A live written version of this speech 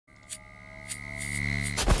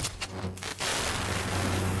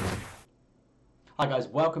Hi guys,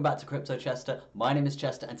 welcome back to Crypto Chester. My name is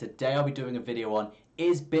Chester and today I'll be doing a video on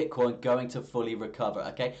is Bitcoin going to fully recover,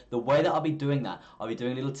 okay? The way that I'll be doing that, I'll be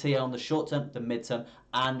doing a little TA on the short term, the mid term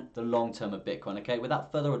and the long term of Bitcoin, okay?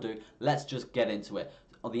 Without further ado, let's just get into it.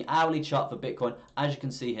 On the hourly chart for Bitcoin, as you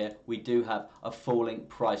can see here, we do have a falling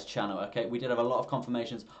price channel, okay? We did have a lot of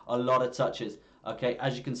confirmations, a lot of touches. Okay,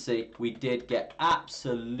 as you can see, we did get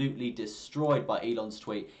absolutely destroyed by Elon's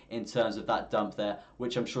tweet in terms of that dump there,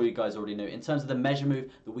 which I'm sure you guys already knew. In terms of the measure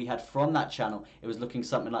move that we had from that channel, it was looking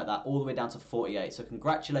something like that, all the way down to 48. So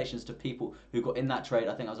congratulations to people who got in that trade.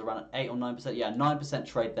 I think I was around 8 or 9%. Yeah, 9%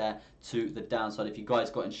 trade there to the downside. If you guys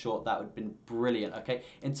got in short, that would have been brilliant. Okay,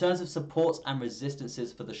 in terms of supports and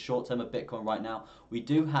resistances for the short term of Bitcoin right now, we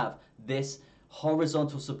do have this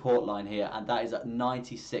horizontal support line here, and that is at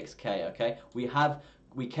 96k. Okay, we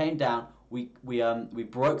came down, we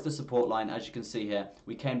broke the support line, as you can see here.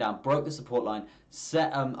 We came down, broke the support line,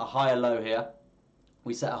 set a higher low here.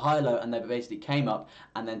 We set a higher low and then basically came up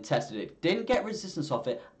and then tested it. Didn't get resistance off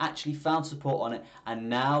it, actually found support on it, and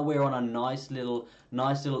now we're on a nice little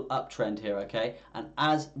uptrend here, okay? And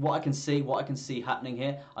as what I can see happening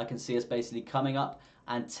here, I can see us basically coming up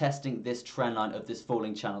and testing this trend line of this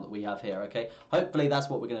falling channel that we have here, okay? Hopefully that's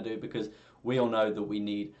what we're going to do, because we all know that we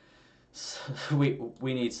need some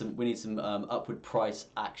upward price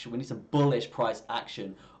action. We need some bullish price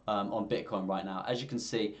action on Bitcoin right now. As you can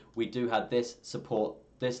see, we do have this support,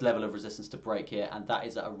 this level of resistance to break here, and that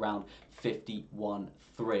is at around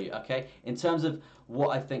 51.3. Okay, in terms of what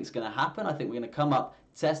I think is going to happen, I think we're going to come up,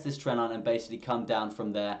 test this trend line, and basically come down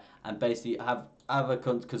from there, and basically have a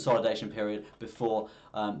consolidation period before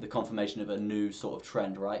the confirmation of a new sort of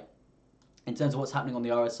trend, right? In terms of what's happening on the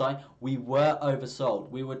RSI, we were oversold.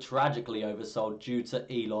 We were tragically oversold due to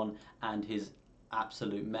Elon and his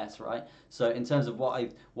absolute mess, right? So in terms of what I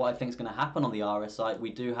think is going to happen on the RSI, we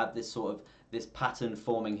do have this pattern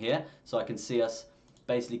forming here. So I can see us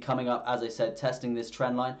basically coming up, as I said, testing this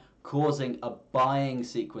trend line, causing a buying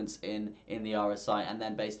sequence in the RSI, and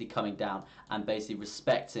then basically coming down and basically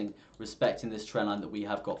respecting this trend line that we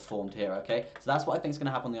have got formed here, okay? So that's what I think is going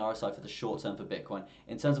to happen on the RSI for the short term for Bitcoin.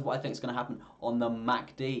 In terms of what I think is going to happen on the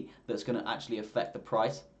MACD that's going to actually affect the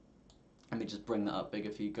price, let me just bring that up bigger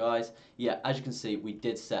for you guys. Yeah, as you can see, we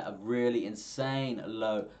did set a really insane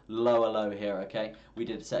lower low here, okay? We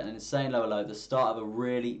did set an insane lower low, the start of a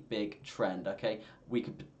really big trend, okay? We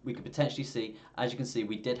could potentially see, as you can see,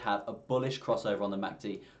 we did have a bullish crossover on the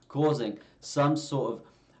MACD, causing some sort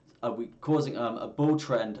of a bull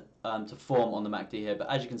trend to form on the MACD here. But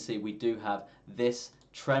as you can see, we do have this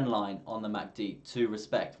trend line on the MACD to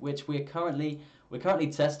respect, which we're currently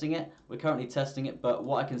testing it. We're currently testing it, but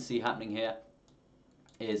what I can see happening here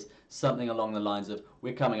is something along the lines of,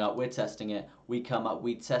 we're coming up, we're testing it, we come up,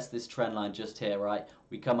 we test this trend line just here, right?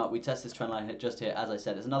 We come up, we test this trend line just here. As I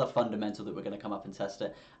said, there's another fundamental that we're going to come up and test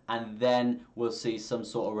it, and then we'll see some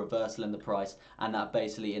sort of reversal in the price, and that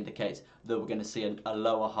basically indicates that we're going to see a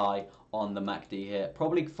lower high on the MACD here,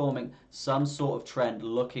 probably forming some sort of trend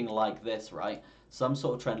looking like this, right? Some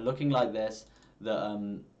sort of trend looking like this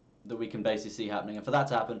that we can basically see happening. And for that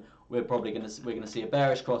to happen, we're going to see a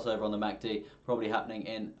bearish crossover on the MACD, probably happening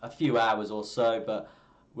in a few hours or so, but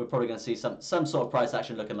we're probably going to see some sort of price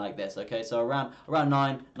action looking like this, okay? So around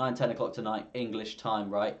 10 o'clock tonight English time,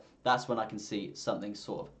 right? That's when I can see something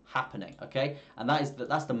sort of happening, okay? And that's the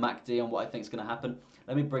MACD and what I think is going to happen.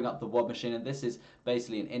 Let me bring up the WOD machine, and this is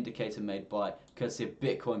basically an indicator made by courtesy of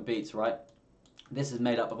Bitcoin Beats, right? This is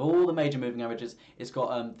made up of all the major moving averages. It's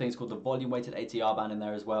got things called the volume weighted ATR band in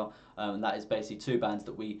there as well, and that is basically two bands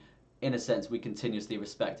that we, in a sense, we continuously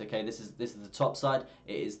respect. Okay, this is the top side.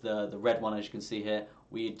 It is the red one, as you can see here.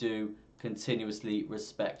 We do continuously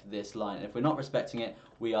respect this line, and if we're not respecting it,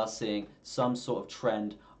 we are seeing some sort of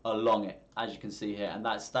trend along it, as you can see here, and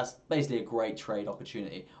that's basically a great trade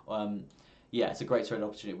opportunity. Yeah, it's a great trade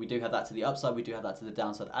opportunity. We do have that to the upside. We do have that to the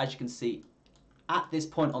downside. As you can see, at this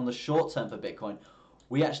point on the short term for Bitcoin,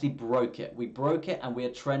 we actually broke it. We broke it and we are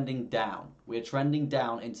trending down. We are trending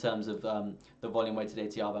down in terms of the volume weighted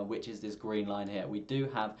ATR band, which is this green line here. We do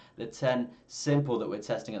have the 10 simple that we're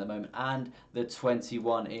testing at the moment, and the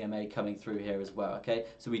 21 EMA coming through here as well, okay?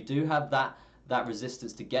 So we do have that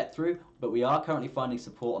resistance to get through, but we are currently finding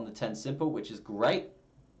support on the 10 simple, which is great.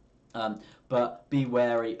 But be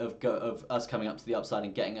wary of us coming up to the upside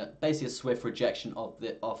and getting basically a swift rejection of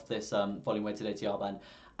this volume weighted ATR band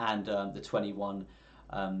and the 21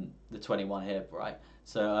 here, right?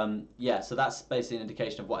 So yeah, so that's basically an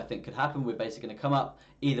indication of what I think could happen. We're basically going to come up,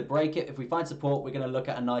 either break it. If we find support, we're going to look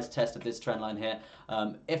at a nice test of this trend line here.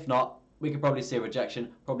 If not, we could probably see a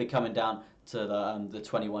rejection, probably coming down to the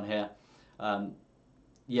 21 here.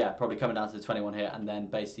 yeah, probably coming down to the 21 here and then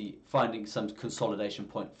basically finding some consolidation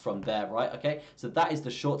point from there, right? Okay, so that is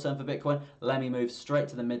the short term for Bitcoin. Let me move straight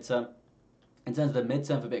to the midterm. In terms of the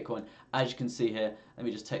midterm for Bitcoin, as you can see here, let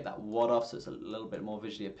me just take that WOD off so it's a little bit more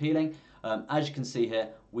visually appealing. As you can see here,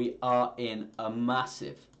 we are in a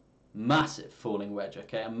massive falling wedge,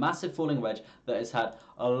 okay? A massive falling wedge that has had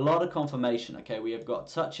a lot of confirmation, okay? We have got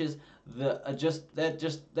touches that are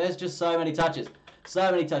there's just so many touches.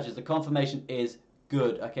 So many touches. The confirmation is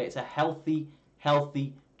good, okay? It's a healthy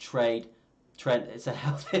trend. It's a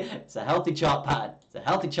healthy chart pattern. It's a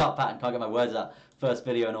healthy chart pattern. Can't get my words out. First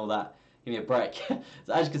video and all that. Give me a break.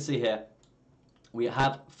 So as you can see here, we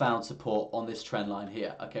have found support on this trend line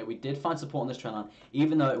here. Okay, we did find support on this trend line,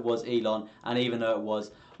 even though it was Elon and even though it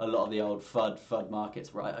was a lot of the old FUD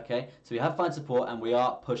markets, right? Okay, so we have found support and we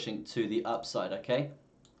are pushing to the upside. Okay.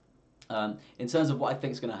 In terms of what I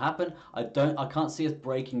think is going to happen, I can't see us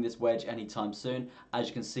breaking this wedge anytime soon. As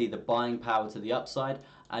you can see, the buying power to the upside,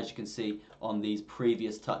 as you can see on these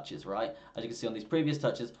previous touches, right? As you can see on these previous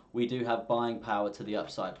touches, we do have buying power to the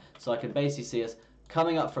upside. So I can basically see us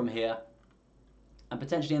coming up from here and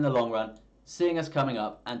potentially in the long run, seeing us coming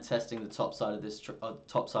up and testing the top side of this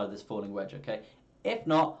falling wedge, okay? If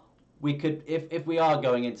not, we could, if we are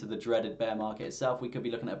going into the dreaded bear market itself, we could be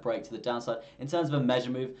looking at a break to the downside. In terms of a measure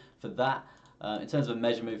move for that,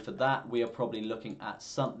 we are probably looking at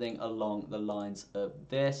something along the lines of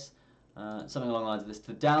this. To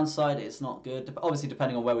the downside, it's not good. Obviously,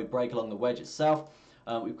 depending on where we break along the wedge itself,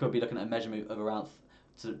 we could be looking at a measure move of around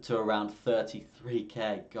to around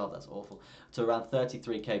 33k. God, that's awful. To around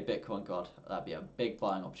 33k Bitcoin. God, that'd be a big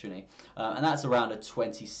buying opportunity. And that's around a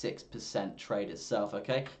 26% trade itself.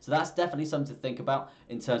 Okay, so that's definitely something to think about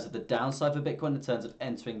in terms of the downside for Bitcoin, in terms of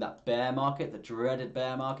entering that bear market, the dreaded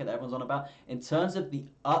bear market that everyone's on about. In terms of the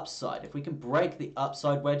upside, if we can break the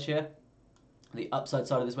upside wedge here, the upside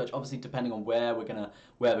side of this wedge, obviously depending on where we're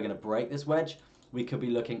gonna break this wedge, we could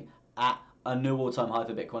be looking at a new all-time high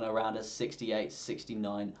for Bitcoin around a 68,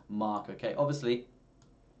 69 mark. Okay, obviously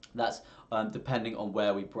that's depending on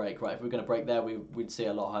where we break, right? If we're going to break there, we'd see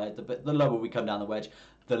a lot higher. The lower we come down the wedge,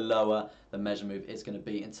 the lower the measure move is going to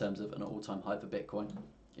be in terms of an all-time high for Bitcoin,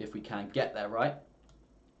 if we can get there, right?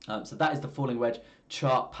 So that is the falling wedge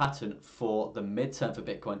chart pattern for the midterm for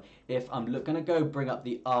Bitcoin. If I'm going to go bring up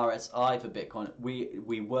the RSI for Bitcoin,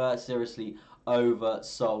 we were seriously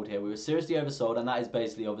oversold here. We were seriously oversold, and that is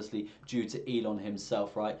basically obviously due to Elon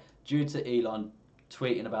himself, right? Due to Elon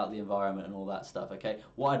tweeting about the environment and all that stuff, okay?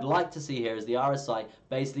 What I'd like to see here is the RSI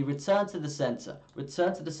basically return to the center,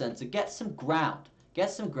 get some ground,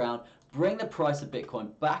 bring the price of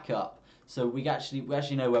Bitcoin back up so we actually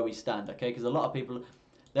know where we stand, okay? Because a lot of people,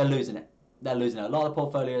 they're losing it. A lot of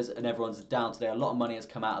portfolios and everyone's down today. A lot of money has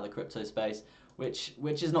come out of the crypto space, which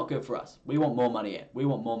is not good for us. We want more money in.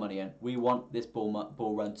 We want this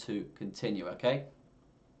bull run to continue, okay?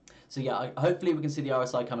 So yeah, hopefully we can see the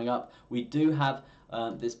RSI coming up. We do have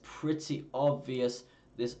this pretty obvious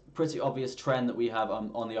trend that we have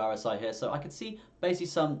on the RSI here. So I could see basically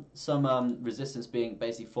some resistance being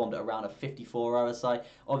basically formed at around a 54 RSI.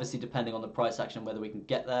 Obviously depending on the price action whether we can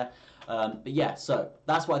get there. But yeah, so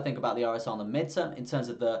that's what I think about the RSI on the midterm. In terms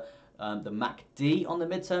of the MACD on the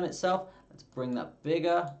midterm itself, let's bring that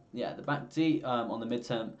bigger. Yeah, the MACD on the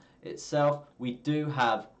midterm itself, we do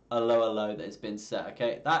have a lower low that has been set,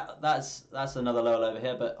 okay? That's another lower low over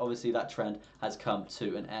here, but obviously that trend has come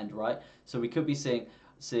to an end, right? So we could be seeing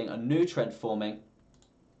a new trend forming,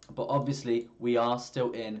 but obviously we are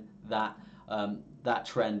still in that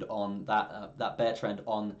trend on that bear trend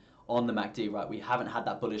on the MACD, right? We haven't had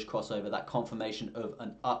that bullish crossover, that confirmation of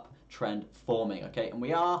an uptrend forming, okay? And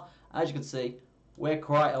we are, as you can see, we're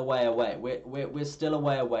quite a way away. We're still a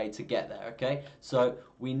way away to get there, okay? So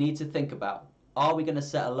we need to think about, are we going to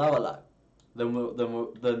set a lower low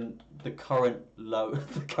than the current low,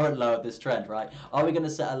 the current low of this trend, right? Are we going to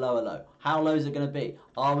set a lower low? How low is it going to be?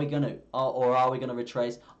 Are we going to, or are we going to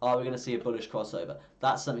retrace? Are we going to see a bullish crossover?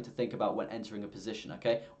 That's something to think about when entering a position,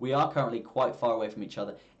 okay? We are currently quite far away from each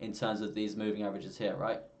other in terms of these moving averages here,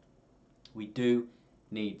 right? We do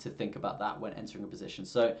need to think about that when entering a position.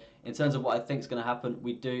 So in terms of what I think is going to happen,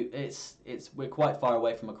 we're quite far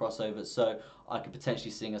away from a crossover, so I could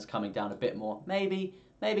potentially see us coming down a bit more, maybe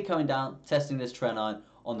coming down, testing this trend line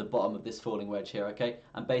on the bottom of this falling wedge here, okay,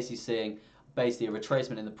 and basically seeing a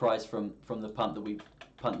retracement in the price from the pump that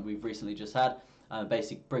we've recently just had, and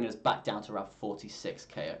basically bringing us back down to around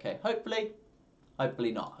 46k, okay. Hopefully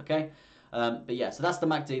not, okay. But yeah, so that's the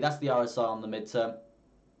MACD, that's the RSI on the midterm.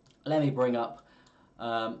 Let me bring up.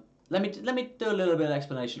 Let me do a little bit of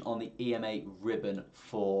explanation on the EMA ribbon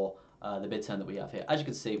for the midterm that we have here. As you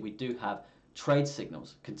can see, we do have trade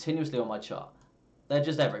signals continuously on my chart. They're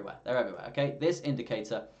just everywhere. They're everywhere. Okay, this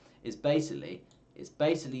indicator is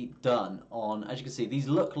basically done on, as you can see, these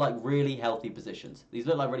look like really healthy positions. These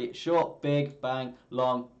look like really short, big, bang,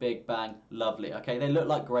 long, big, bang, lovely. Okay, they look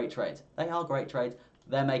like great trades. They are great trades.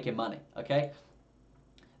 They're making money. Okay,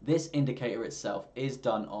 this indicator itself is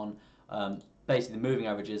done on basically the moving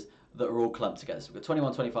averages that are all clumped together. So we've got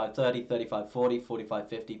 21, 25, 30, 35, 40, 45,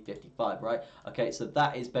 50, 55, right? Okay, so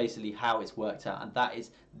that is basically how it's worked out, and that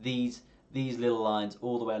is these little lines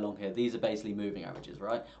all the way along here. These are basically moving averages,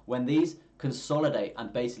 right? When these consolidate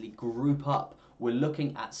and basically group up, we're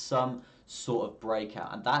looking at some sort of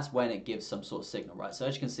breakout, and that's when it gives some sort of signal, right? So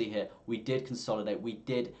as you can see here, we did consolidate, we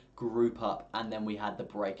did group up, and then we had the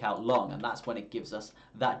breakout long, and that's when it gives us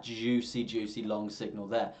that juicy long signal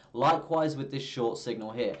there. Likewise with this short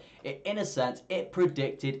signal here, in a sense, it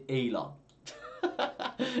predicted Elon.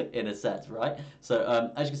 In a sense, right?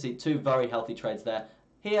 So as you can see, two very healthy trades there.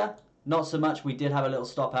 Here, not so much. We did have a little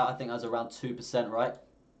stop out. I think that was around 2%, right?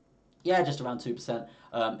 Yeah, just around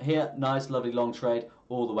 2%. Here, nice, lovely long trade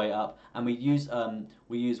all the way up, and we use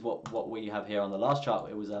what we have here on the last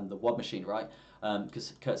chart. It was the WOD machine, right?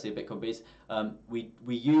 Because courtesy of Bitcoin Beast,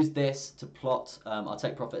 we use this to plot our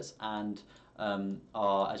take profits and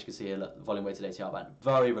our, as you can see here, look, volume weighted ATR band.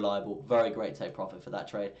 Very reliable, very great take profit for that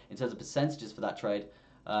trade. In terms of percentages for that trade,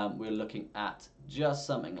 we're looking at just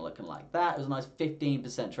something looking like that. It was a nice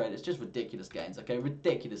 15% trade. It's just ridiculous gains, okay?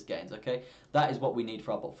 Ridiculous gains, okay? That is what we need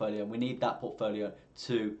for our portfolio, and we need that portfolio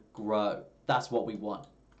to grow. That's what we want.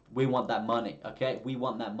 We want that money, okay? We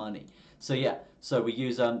want that money. So yeah, so we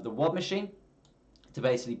use the WOD machine to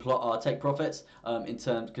basically plot our take profits in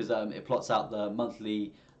terms, because it plots out the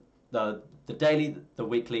monthly, the daily, the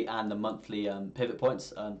weekly, and the monthly pivot points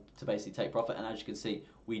to basically take profit. And as you can see,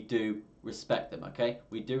 we do respect them, okay?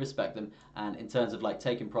 We do respect them. And in terms of like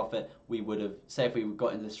taking profit, we would have, say if we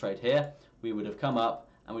got in this trade here, we would have come up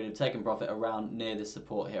and we'd have taken profit around near this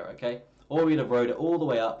support here, okay? Or we'd have rode it all the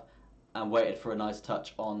way up and waited for a nice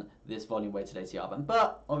touch on this volume weighted ATR band.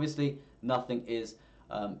 But obviously nothing's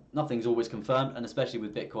always confirmed, and especially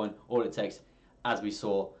with Bitcoin, all it takes, as we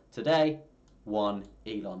saw today, one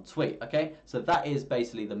Elon tweet, okay? So that is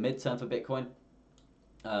basically the midterm for Bitcoin.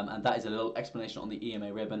 And that is a little explanation on the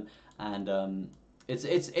EMA ribbon, and it's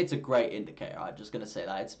a great indicator. I'm just gonna say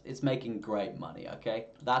that it's making great money. Okay,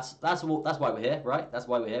 that's why we're here, right? That's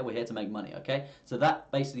why we're here. We're here to make money. Okay, so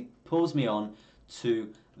that basically pulls me on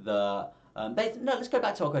to the no. Let's go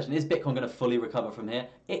back to our question: is Bitcoin going to fully recover from here?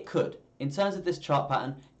 It could. In terms of this chart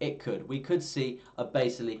pattern, it could. We could see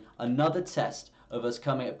basically another test of us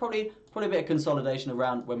coming at probably a bit of consolidation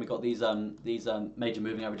around when we got these major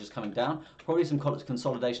moving averages coming down. Probably some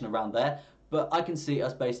consolidation around there, but I can see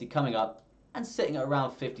us basically coming up and sitting at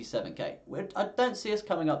around 57k. I don't see us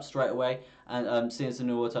coming up straight away and seeing some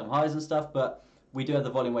new all-time highs and stuff, but we do have the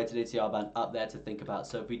volume weighted ATR band up there to think about.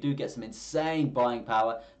 So if we do get some insane buying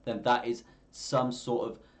power, then that is some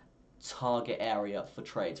sort of target area for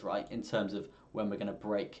trades, right? In terms of when we're going to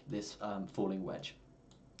break this falling wedge.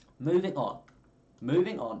 Moving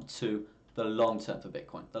on to the long term for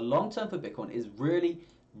Bitcoin. The long term for Bitcoin is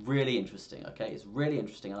really interesting, okay? It's really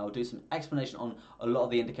interesting, and I'll do some explanation on a lot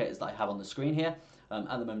of the indicators that I have on the screen here.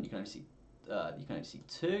 At the moment, you can only see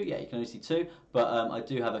two. Yeah, you can only see two, but I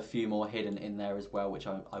do have a few more hidden in there as well, which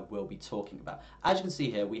I will be talking about. As you can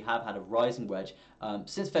see here, we have had a rising wedge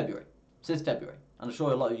since February. And I'm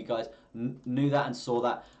sure a lot of you guys knew that and saw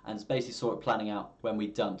that, and basically saw it planning out when we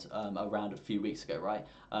dumped around a few weeks ago, right?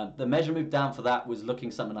 The measure move down for that was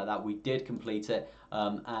looking something like that. We did complete it,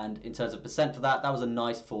 and in terms of percent for that was a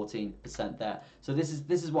nice 14% there. So this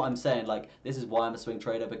is what I'm saying. Like, this is why I'm a swing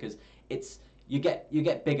trader, because it's you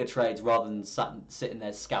get bigger trades rather than sitting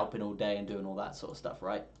there scalping all day and doing all that sort of stuff,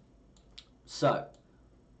 right? So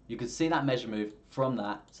you can see that measure move from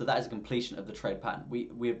that. So that is a completion of the trade pattern.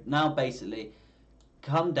 We've now basically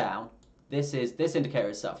come down. This indicator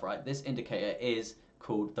itself, right? This indicator is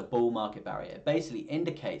called the bull market barrier. It basically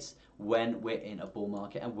indicates when we're in a bull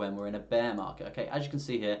market and when we're in a bear market. Okay, as you can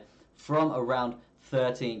see here, from around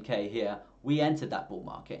 13k here, we entered that bull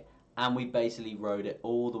market and we basically rode it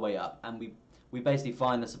all the way up, and we basically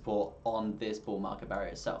find the support on this bull market barrier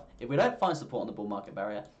itself. If we don't find support on the bull market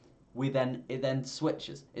barrier, it then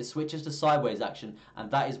switches. It switches to sideways action, and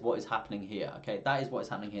that is what is happening here. Okay, that is what is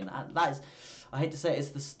happening here, and that is, I hate to say it, it's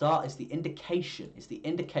the start. It's the indication. It's the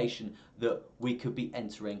indication that we could be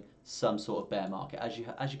entering some sort of bear market. As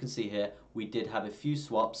you can see here, we did have a few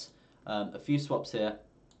swaps here.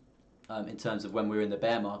 In terms of when we were in the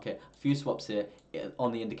bear market, a few swaps here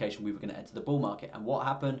on the indication we were going to enter the bull market. And what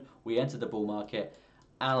happened? We entered the bull market,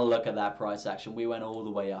 And look at that price action. We went all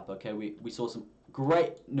the way up, okay? We saw some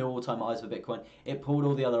great new all-time highs for Bitcoin. It pulled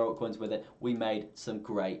all the other altcoins with it. We made some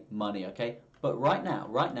great money, okay? But right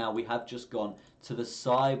now, we have just gone to the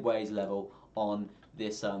sideways level on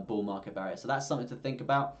this bull market barrier. So that's something to think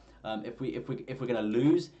about. If we're going to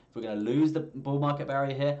lose the bull market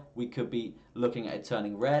barrier here, we could be looking at it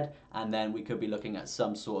turning red, and then we could be looking at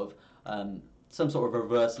some sort of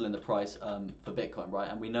reversal in the price for Bitcoin, right?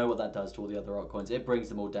 And we know what that does to all the other altcoins. It brings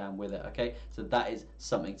them all down with it, okay? So that is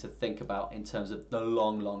something to think about in terms of the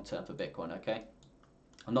long term for Bitcoin, okay?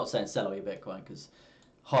 I'm not saying sell all your Bitcoin, because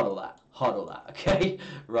hodl that, okay?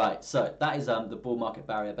 Right, so that is the bull market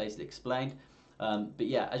barrier basically explained. But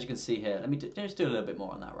yeah, as you can see here, let me just do a little bit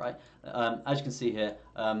more on that, right? As you can see here,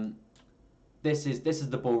 this is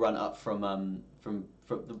the bull run up from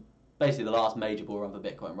the basically the last major bull run for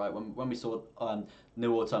Bitcoin, right? When we saw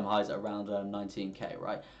new all-time highs at around 19k,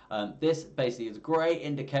 right? This basically is a great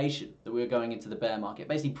indication that we were going into the bear market. It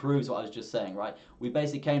basically proves what I was just saying, right? We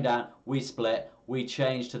basically came down, we split, we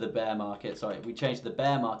changed to the bear market. Sorry, we changed to the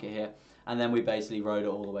bear market here, and then we basically rode it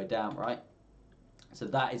all the way down, right? So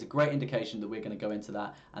that is a great indication that we're going to go into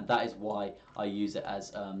that, and that is why I use it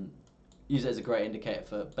as a great indicator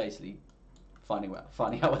for basically finding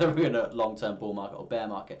out whether we're in a long-term bull market or bear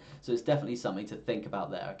market. So it's definitely something to think about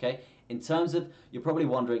there, okay? In terms of, you're probably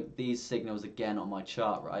wondering, these signals again on my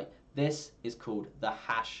chart, right? This is called the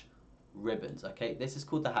hash ribbons, okay? This is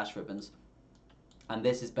called the hash ribbons, and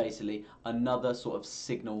this is basically another sort of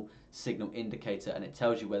signal indicator, and it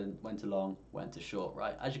tells you when to long, when to short,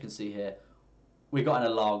 right? As you can see here, we got in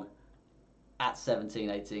a long at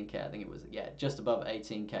 18k, I think it was, yeah, just above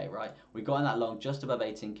 18k, right? We got in that long just above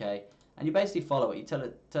 18k, and you basically follow it. You tell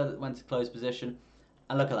it when to close position,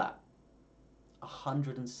 and look at that,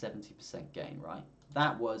 170% gain, right?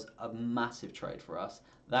 That was a massive trade for us.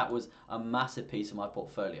 That was a massive piece of my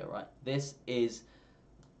portfolio, right? This is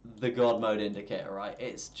the God mode indicator, right?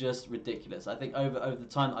 It's just ridiculous. I think over the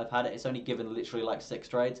time I've had it, it's only given literally like 6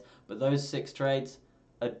 trades, but those 6 trades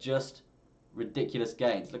are just ridiculous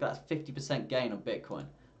gains. Look at that 50% gain on Bitcoin.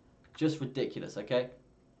 Just ridiculous, okay?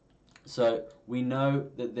 So we know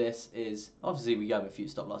that this is, obviously we have a few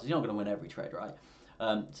stop losses. You're not going to win every trade, right?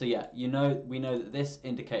 So yeah, we know that this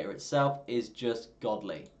indicator itself is just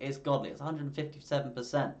godly. It's godly. It's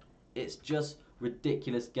 157%. It's just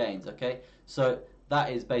ridiculous gains, okay? So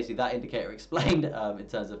that is basically that indicator explained in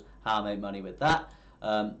terms of how I made money with that.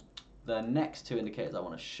 The next 2 indicators I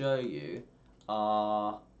want to show you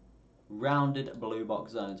are rounded blue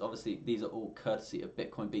box zones. Obviously, these are all courtesy of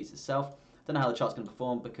Bitcoin Beats itself. Don't know how the chart's going to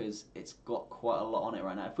perform because it's got quite a lot on it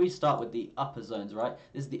right now. If we start with the upper zones, right?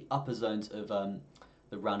 This is the upper zones of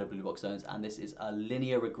the rounded blue box zones, and this is a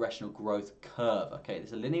linear regressional growth curve. Okay, this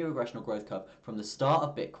is a linear regressional growth curve from the start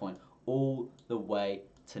of Bitcoin all the way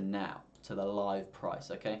to now, to the live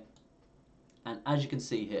price. Okay, and as you can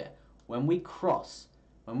see here, when we cross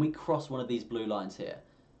one of these blue lines here,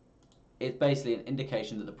 it's basically an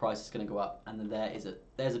indication that the price is going to go up, and then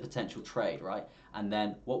there's a potential trade, right? And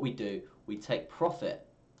then what we do, we take profit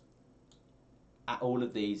at all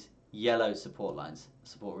of these yellow support lines,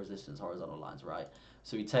 support resistance horizontal lines, right?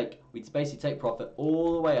 So we basically take profit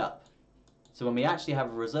all the way up. So when we actually have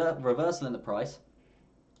a reversal in the price,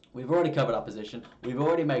 we've already covered our position, we've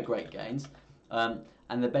already made great gains, and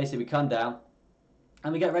then basically we come down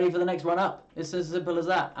and we get ready for the next run up. It's as simple as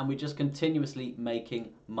that. And we're just continuously making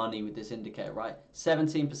money with this indicator, right?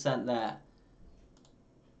 17% there.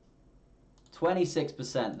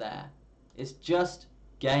 26% there. It's just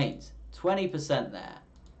gains. 20% there.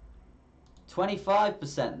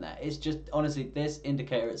 25% there. It's just, honestly, this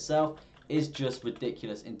indicator itself is just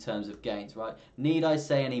ridiculous in terms of gains, right? Need I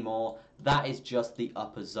say any more? That is just the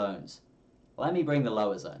upper zones. Let me bring the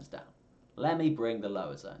lower zones down. Let me bring the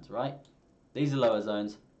lower zones, right? These are lower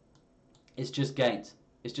zones. It's just gains.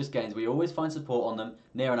 It's just gains. We always find support on them,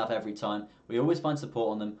 near enough every time. We always find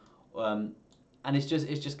support on them, and it's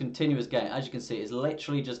just continuous gain. As you can see, it's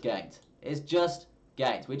literally just gains. It's just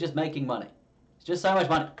gains. We're just making money. It's just so much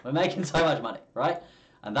money. We're making so much money, right?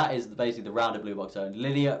 And that is basically the rounded blue box zone,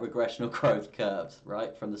 linear regressional growth curves,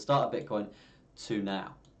 right, from the start of Bitcoin to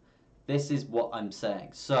now. This is what I'm saying.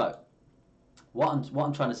 So, what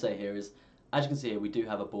I'm trying to say here is, as you can see here, we do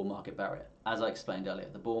have a bull market barrier. As I explained earlier,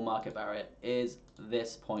 the bull market barrier is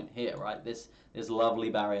this point here, right? This lovely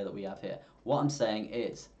barrier that we have here. What I'm saying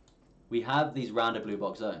is, we have these rounded blue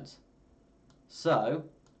box zones. So,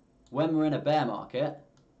 when we're in a bear market,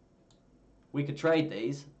 we could trade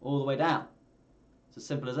these all the way down. It's as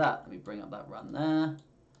simple as that. Let me bring up that run there.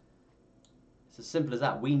 It's as simple as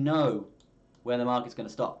that. We know where the market's going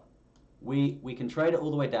to stop. We can trade it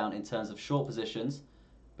all the way down in terms of short positions.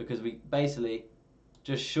 because we basically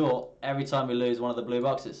just short every time we lose one of the blue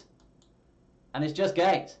boxes. And it's just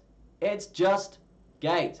gains. It's just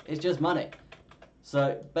gains. It's just money.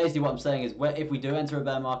 So basically what I'm saying is, if we do enter a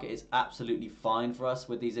bear market, it's absolutely fine for us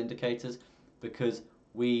with these indicators, because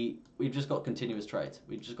we've just got continuous trades.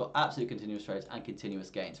 We've just got absolute continuous trades and continuous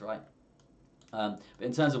gains, right? But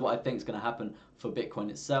in terms of what I think is going to happen for Bitcoin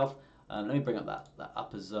itself, let me bring up that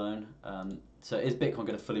upper zone. So is Bitcoin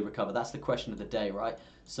going to fully recover? That's the question of the day, right?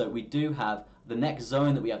 So we do have the next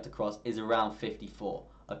zone that we have to cross is around 54.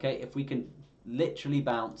 Okay, if we can literally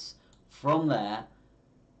bounce from there,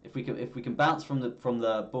 if we can bounce from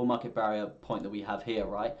the bull market barrier point that we have here,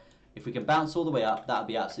 right? If we can bounce all the way up, that would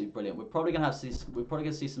be absolutely brilliant. We're probably going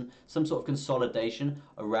to see some sort of consolidation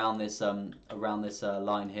around this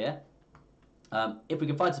line here. If we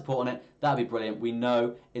can find support on it, that would be brilliant. We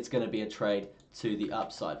know it's going to be a trade to the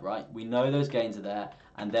upside, right? We know those gains are there,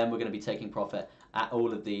 and then we're going to be taking profit at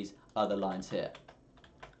all of these other lines here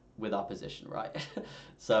with our position, right?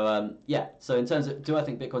 So yeah, so in terms of, do I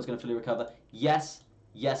think Bitcoin's going to fully recover? Yes,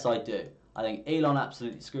 I do. I think Elon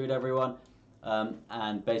absolutely screwed everyone,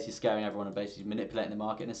 and basically scaring everyone and basically manipulating the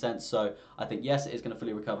market in a sense. So I think yes, it is going to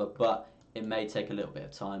fully recover, but it may take a little bit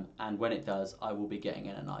of time, and when it does, I will be getting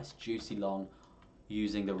in a nice juicy long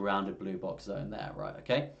using the rounded blue box zone there, right?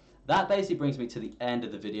 Okay, that basically brings me to the end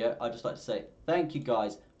of the video. I'd just like to say thank you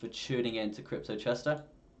guys for tuning in to Crypto Chester.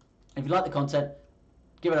 If you like the content,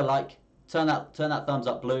 give it a like, turn that thumbs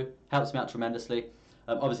up blue, helps me out tremendously.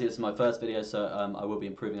 Obviously this is my first video, so I will be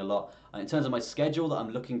improving a lot. In terms of my schedule that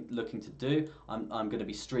I'm looking to do, I'm going to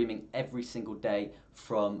be streaming every single day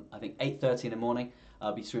from, I think, 8:30 in the morning.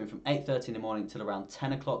 I'll be streaming from 8:30 in the morning till around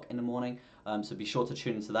 10 o'clock in the morning. So be sure to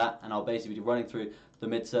tune into that, and I'll basically be running through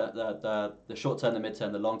the short term, the mid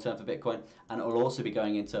term, the long term for Bitcoin, and I'll also be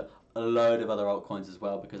going into a load of other altcoins as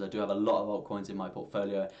well, because I do have a lot of altcoins in my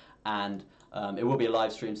portfolio, and it will be a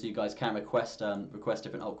live stream, so you guys can request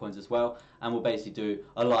different altcoins as well, and we'll basically do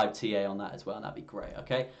a live TA on that as well, and that'd be great.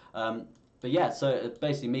 Okay, but yeah, so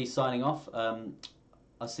basically me signing off.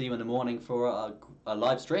 I'll see you in the morning for a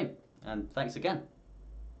live stream, and thanks again.